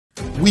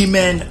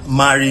women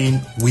marrying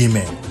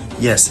women.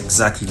 Yes,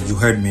 exactly. You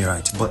heard me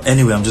right. But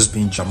anyway, I'm just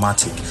being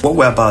dramatic. What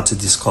we're about to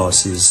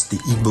discuss is the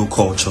Igbo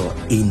culture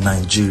in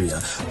Nigeria,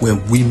 where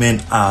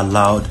women are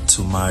allowed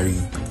to marry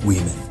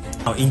women.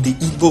 Now, in the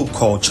Igbo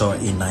culture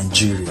in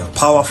Nigeria,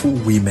 powerful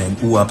women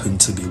who happen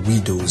to be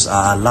widows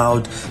are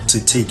allowed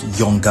to take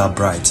younger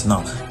brides.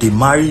 Now, they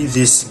marry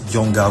these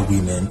younger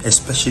women,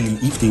 especially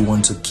if they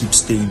want to keep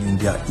staying in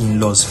their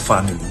in-laws'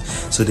 family.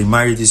 So they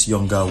marry these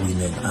younger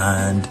women,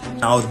 and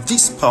now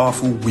these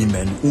powerful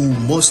women, who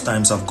most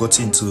times have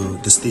gotten to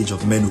the stage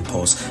of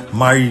menopause,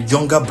 marry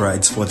younger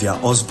brides for their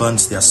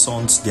husbands, their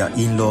sons, their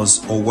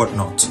in-laws, or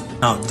whatnot.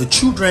 Now, the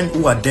children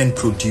who are then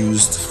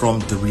produced from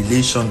the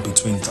relation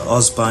between the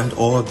husband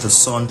or the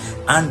son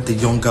and the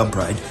younger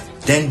bride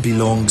then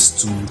belongs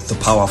to the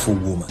powerful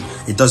woman.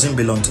 It doesn't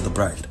belong to the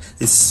bride.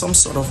 It's some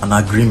sort of an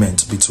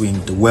agreement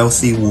between the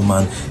wealthy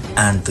woman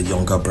and the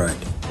younger bride.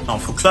 Now,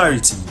 for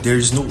clarity, there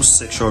is no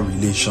sexual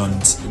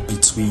relations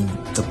between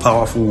the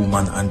powerful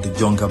woman and the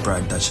younger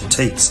bride that she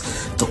takes.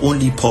 The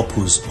only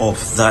purpose of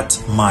that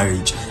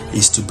marriage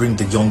is to bring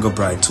the younger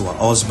bride to her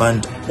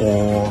husband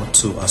or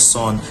to a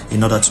son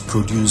in order to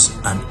produce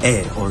an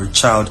heir or a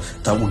child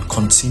that would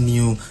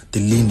continue the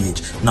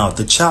lineage. Now,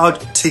 the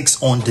child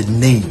takes on the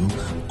name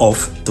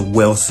of the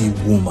wealthy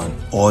woman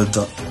or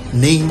the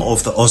name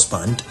of the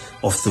husband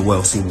of the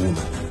wealthy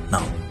woman.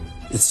 Now,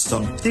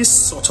 this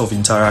sort of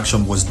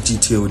interaction was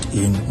detailed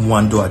in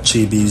Mwando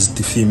Achebe's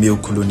The Female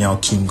Colonial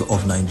King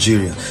of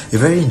Nigeria. A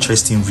very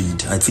interesting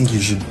read. I think you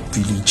should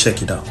really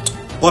check it out.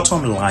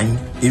 Bottom line,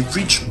 a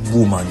rich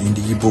woman in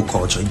the Igbo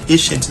culture, in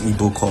ancient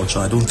Igbo culture,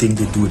 I don't think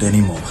they do it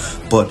anymore,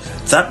 but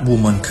that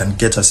woman can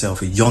get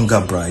herself a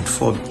younger bride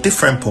for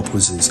different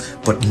purposes,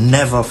 but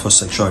never for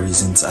sexual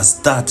reasons, as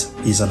that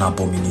is an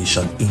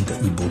abomination in the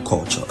Igbo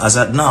culture. As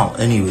at now,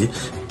 anyway,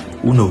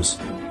 who knows?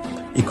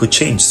 It could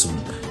change soon.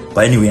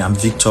 But anyway, I'm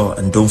Victor,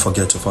 and don't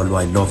forget to follow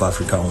I Love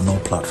Africa on all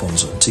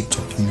platforms on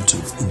TikTok,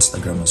 YouTube,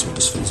 Instagram, as well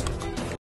as Facebook.